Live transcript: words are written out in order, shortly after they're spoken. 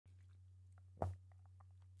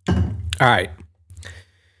All right.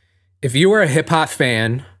 If you were a hip hop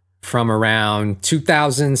fan from around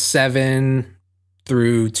 2007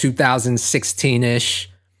 through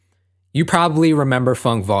 2016-ish, you probably remember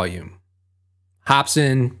Funk Volume.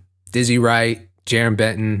 Hopsin, Dizzy Wright, Jaron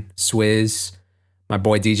Benton, Swizz, my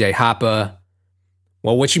boy DJ Hoppa.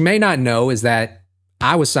 Well, what you may not know is that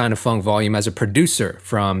I was signed to Funk Volume as a producer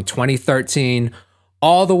from 2013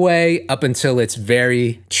 all the way up until its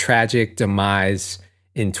very tragic demise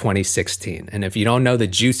in 2016. And if you don't know the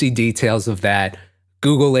juicy details of that,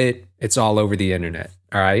 Google it. It's all over the internet.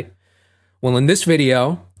 All right. Well, in this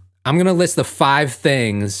video, I'm going to list the 5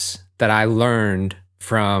 things that I learned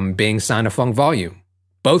from being signed to Funk Volume,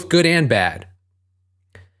 both good and bad.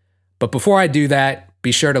 But before I do that,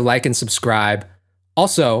 be sure to like and subscribe.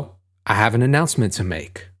 Also, I have an announcement to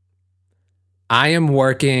make. I am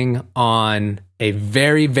working on a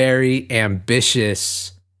very, very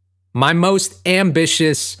ambitious, my most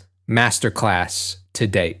ambitious masterclass to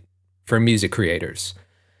date for music creators.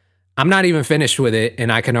 I'm not even finished with it,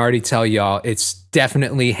 and I can already tell y'all it's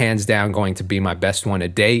definitely hands down going to be my best one to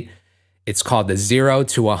date. It's called the 0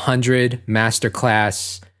 to 100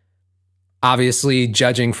 Masterclass. Obviously,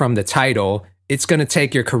 judging from the title, it's going to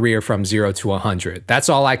take your career from 0 to 100. That's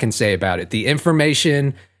all I can say about it. The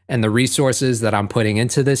information and the resources that I'm putting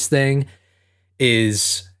into this thing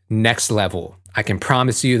is next level. I can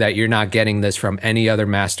promise you that you're not getting this from any other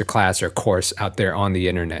masterclass or course out there on the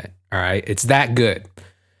internet. All right. It's that good.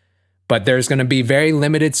 But there's going to be very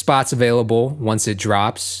limited spots available once it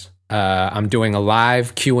drops. I'm doing a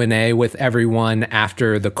live Q&A with everyone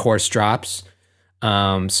after the course drops.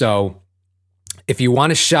 So if you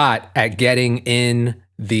want a shot at getting in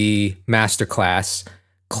the masterclass,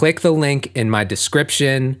 click the link in my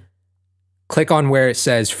description. Click on where it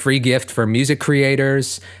says free gift for music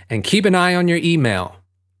creators and keep an eye on your email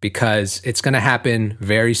because it's going to happen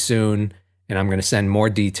very soon and I'm going to send more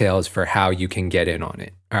details for how you can get in on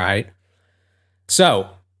it. All right. So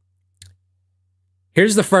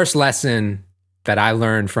here's the first lesson that I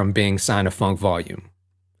learned from being signed to Funk Volume.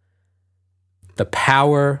 The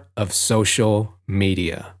power of social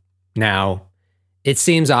media. Now, it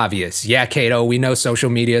seems obvious. Yeah, Kato, we know social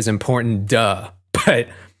media is important, duh. But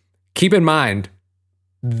keep in mind,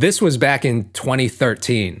 this was back in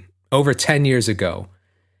 2013, over 10 years ago.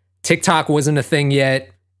 TikTok wasn't a thing yet.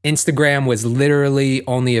 Instagram was literally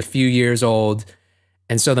only a few years old.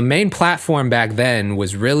 And so the main platform back then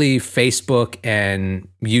was really Facebook and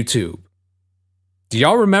YouTube. Do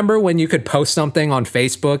y'all remember when you could post something on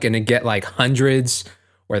Facebook and it'd get like hundreds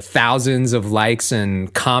or thousands of likes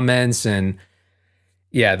and comments? And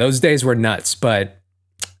yeah, those days were nuts. But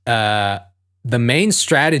the main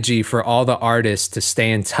strategy for all the artists to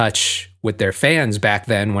stay in touch with their fans back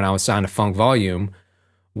then when I was signed to Funk Volume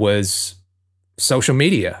was social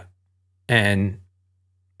media and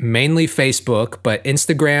mainly Facebook, but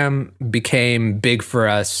Instagram became big for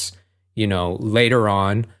us, you know, later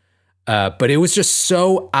on. But it was just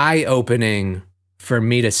so eye-opening for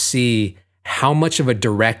me to see how much of a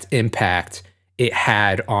direct impact it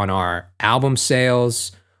had on our album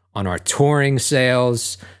sales, on our touring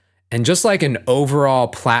sales, and just like an overall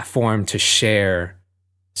platform to share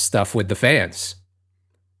stuff with the fans.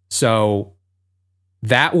 So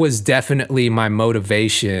that was definitely my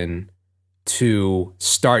motivation to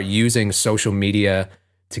start using social media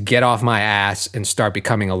to get off my ass and start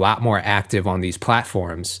becoming a lot more active on these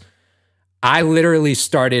platforms. I literally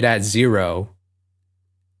started at 0,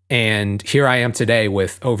 and here I am today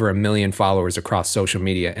with over 1 million followers across social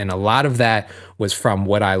media. And a lot of that was from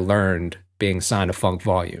what I learned being signed to Funk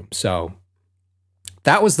Volume. So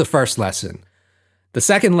that was the first lesson. The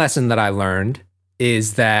second lesson that I learned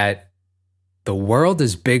is that the world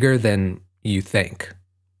is bigger than you think.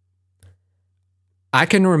 I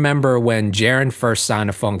can remember when Jaron first signed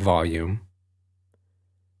to Funk Volume,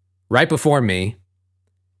 right before me,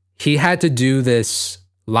 he had to do this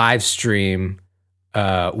live stream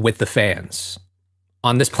with the fans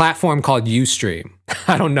on this platform called Ustream.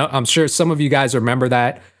 I don't know. I'm sure some of you guys remember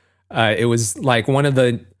that. It was like one of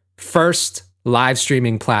the first live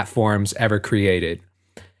streaming platforms ever created.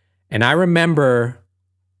 And I remember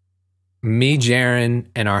me, Jaron,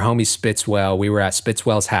 and our homie Spitzwell, we were at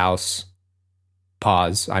Spitzwell's house.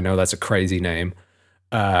 Pause. I know that's a crazy name.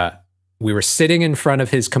 We were sitting in front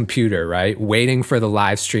of his computer, right? Waiting for the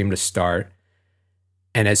live stream to start.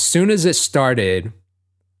 And as soon as it started,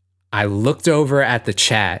 I looked over at the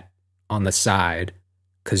chat on the side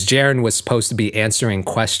because Jaron was supposed to be answering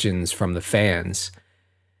questions from the fans.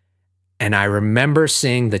 And I remember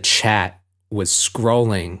seeing the chat was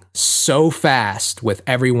scrolling so fast with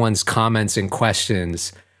everyone's comments and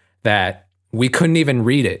questions that we couldn't even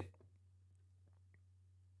read it.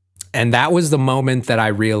 And that was the moment that I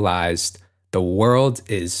realized the world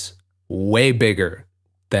is way bigger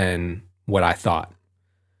than what I thought.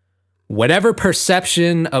 Whatever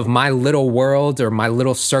perception of my little world or my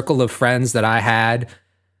little circle of friends that I had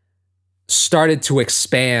started to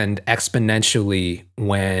expand exponentially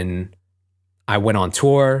when I went on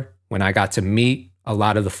tour, when I got to meet a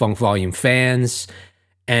lot of the Funk Volume fans,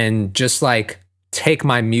 and just like take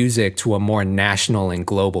my music to a more national and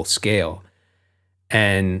global scale.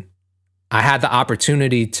 And I had the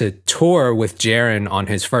opportunity to tour with Jaron on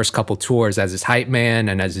his first couple tours as his hype man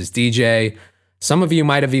and as his DJ. Some of you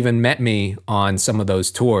might have even met me on some of those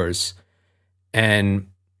tours. And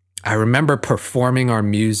I remember performing our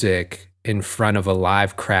music in front of a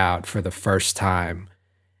live crowd for the first time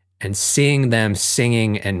and seeing them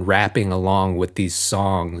singing and rapping along with these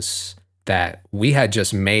songs that we had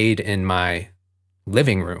just made in my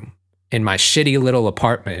living room, in my shitty little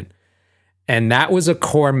apartment. And that was a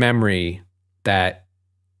core memory that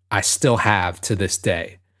I still have to this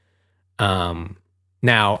day.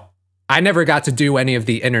 Now, I never got to do any of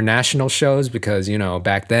the international shows because, you know,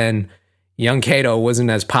 back then, young Kato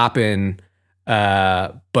wasn't as poppin',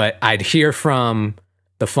 but I'd hear from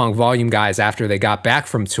the Funk Volume guys after they got back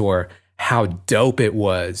from tour how dope it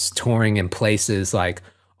was touring in places like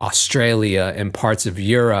Australia and parts of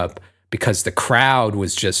Europe because the crowd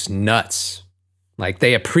was just nuts. Like,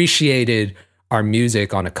 they appreciated our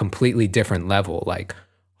music on a completely different level, like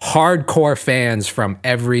hardcore fans from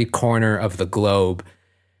every corner of the globe.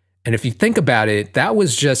 And if you think about it, that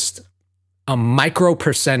was just a micro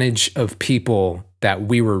percentage of people that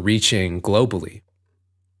we were reaching globally.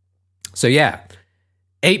 So yeah,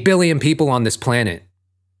 8 billion people on this planet.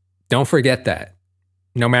 Don't forget that.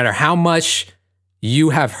 No matter how much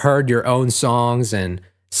you have heard your own songs and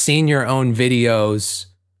seen your own videos,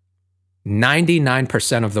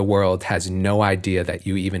 99% of the world has no idea that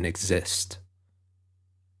you even exist.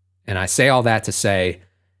 And I say all that to say,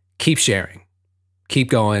 keep sharing.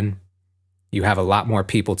 Keep going. You have a lot more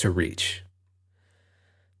people to reach.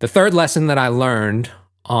 The third lesson that I learned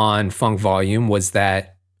on Funk Volume was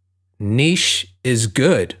that niche is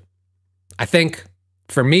good. I think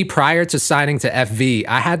for me, prior to signing to FV,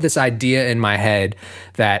 I had this idea in my head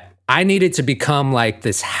that I needed to become like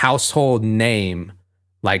this household name,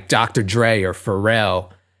 like Dr. Dre or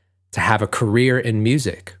Pharrell, to have a career in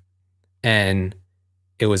music. And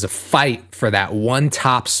it was a fight for that one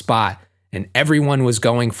top spot, and everyone was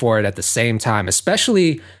going for it at the same time,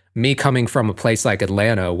 especially me coming from a place like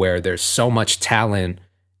Atlanta where there's so much talent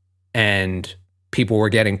and people were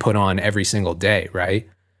getting put on every single day, right?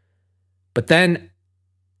 But then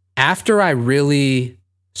after I really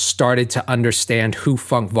started to understand who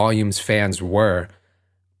Funk Volume's fans were,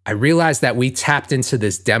 I realized that we tapped into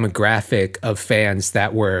this demographic of fans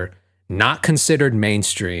that were not considered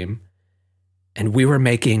mainstream, and we were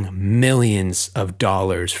making millions of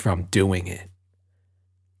dollars from doing it.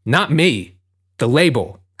 Not me, the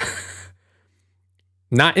label.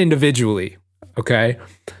 Not individually, okay?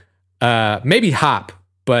 Maybe Hop,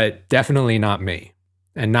 but definitely not me.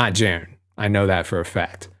 And not Jaron. I know that for a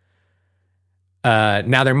fact.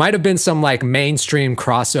 Now, there might have been some like mainstream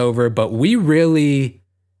crossover, but we really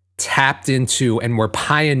tapped into and were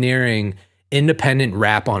pioneering independent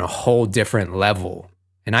rap on a whole different level.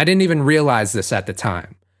 And I didn't even realize this at the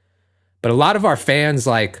time. But a lot of our fans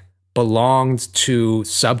like belonged to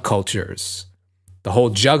subcultures. The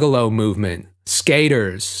whole Juggalo movement,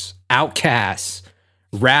 skaters, outcasts,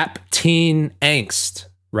 rap teen angst,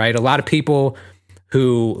 right? A lot of people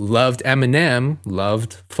who loved Eminem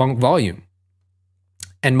loved Funk Volume.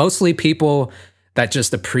 And mostly people that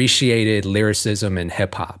just appreciated lyricism and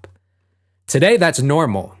hip hop. Today, that's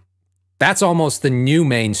normal. That's almost the new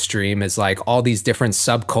mainstream, is like all these different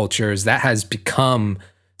subcultures that has become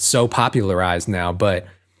so popularized now. But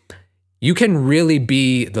you can really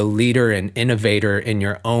be the leader and innovator in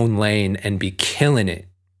your own lane and be killing it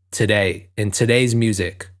today in today's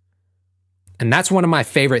music. And that's one of my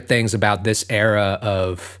favorite things about this era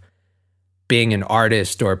of being an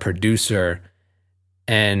artist or a producer.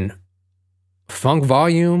 And Funk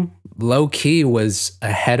Volume, low key, was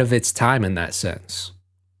ahead of its time in that sense.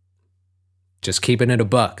 Just keeping it a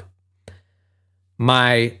buck.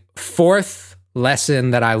 My fourth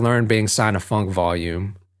lesson that I learned being signed to Funk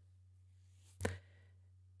Volume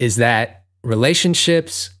is that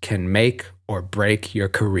relationships can make or break your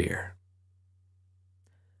career.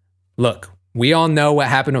 Look, we all know what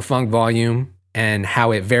happened to Funk Volume and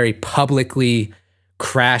how it very publicly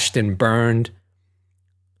crashed and burned.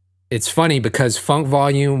 It's funny because Funk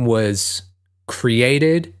Volume was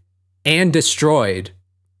created and destroyed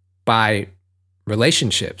by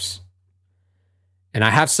relationships. And I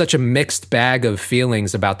have such a mixed bag of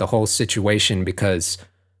feelings about the whole situation because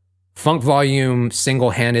Funk Volume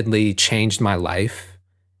single-handedly changed my life.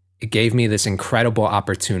 It gave me this incredible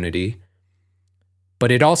opportunity,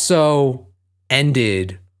 but it also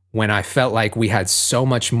ended when I felt like we had so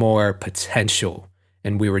much more potential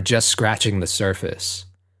and we were just scratching the surface.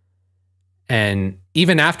 And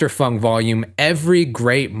even after Funk Volume, every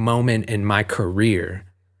great moment in my career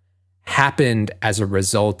happened as a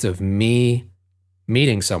result of me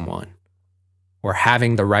meeting someone or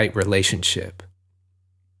having the right relationship.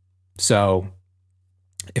 So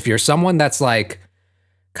if you're someone that's like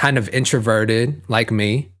kind of introverted like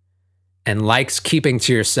me and likes keeping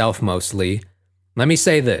to yourself mostly, let me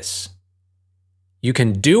say this. You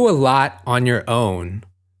can do a lot on your own,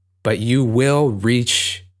 but you will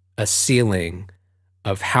reach a ceiling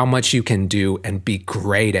of how much you can do and be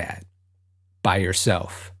great at by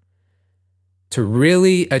yourself. To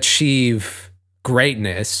really achieve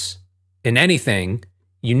greatness in anything,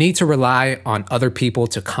 you need to rely on other people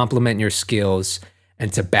to complement your skills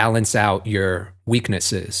and to balance out your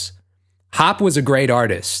weaknesses. Hop was a great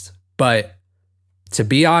artist, but to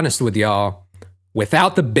be honest with y'all,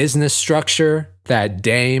 without the business structure that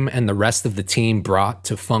Dame and the rest of the team brought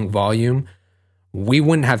to Funk Volume, we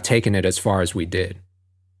wouldn't have taken it as far as we did.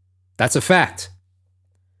 That's a fact.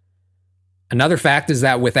 Another fact is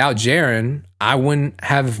that without Jaren, I wouldn't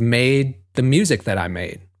have made the music that I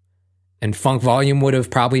made. And Funk Volume would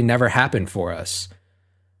have probably never happened for us.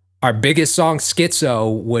 Our biggest song,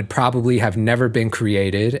 Schizo, would probably have never been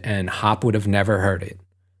created and Hop would have never heard it.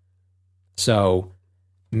 So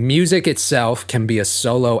music itself can be a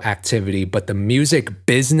solo activity, but the music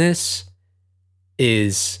business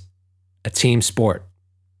is a team sport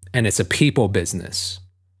and it's a people business.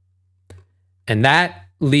 And that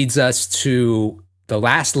leads us to the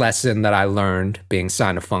last lesson that I learned being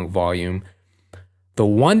signed to Funk Volume. The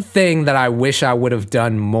one thing that I wish I would have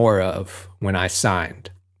done more of when I signed,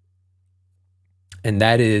 and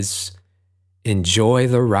that is enjoy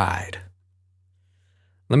the ride.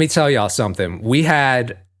 Let me tell y'all something. We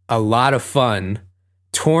had a lot of fun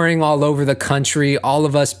touring all over the country, all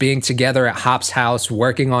of us being together at Hop's house,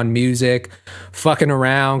 working on music, fucking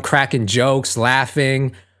around, cracking jokes,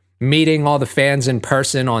 laughing, meeting all the fans in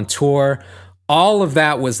person on tour. All of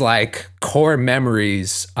that was like core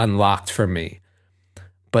memories unlocked for me.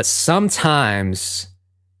 But sometimes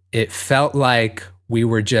it felt like we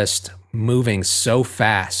were just moving so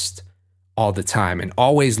fast all the time and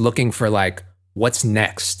always looking for like, what's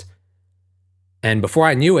next? And before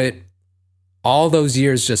I knew it, all those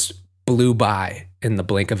years just blew by in the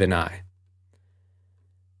blink of an eye.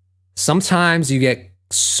 Sometimes you get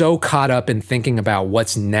so caught up in thinking about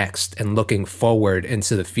what's next and looking forward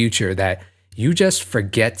into the future that you just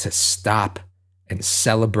forget to stop and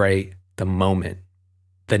celebrate the moment,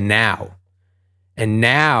 the now. And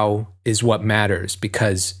now is what matters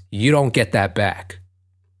because you don't get that back.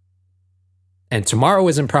 And tomorrow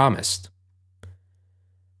isn't promised.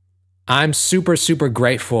 I'm super, super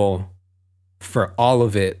grateful for all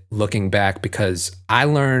of it looking back because I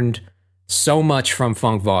learned so much from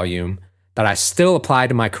Funk Volume that I still apply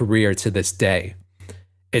to my career to this day.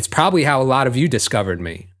 It's probably how a lot of you discovered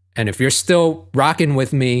me. And if you're still rocking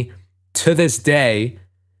with me to this day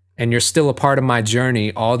and you're still a part of my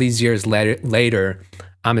journey all these years later,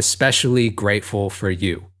 I'm especially grateful for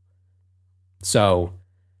you. So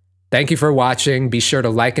thank you for watching. Be sure to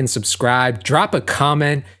like and subscribe. Drop a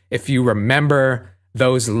comment if you remember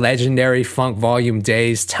those legendary Funk Volume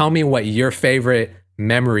days. Tell me what your favorite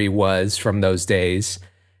memory was from those days.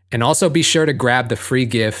 And also be sure to grab the free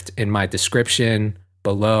gift in my description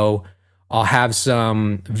below. I'll have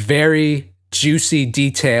some very juicy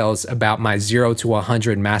details about my 0 to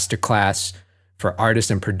 100 masterclass for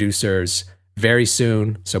artists and producers very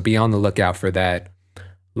soon. So be on the lookout for that.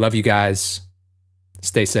 Love you guys.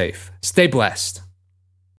 Stay safe. Stay blessed.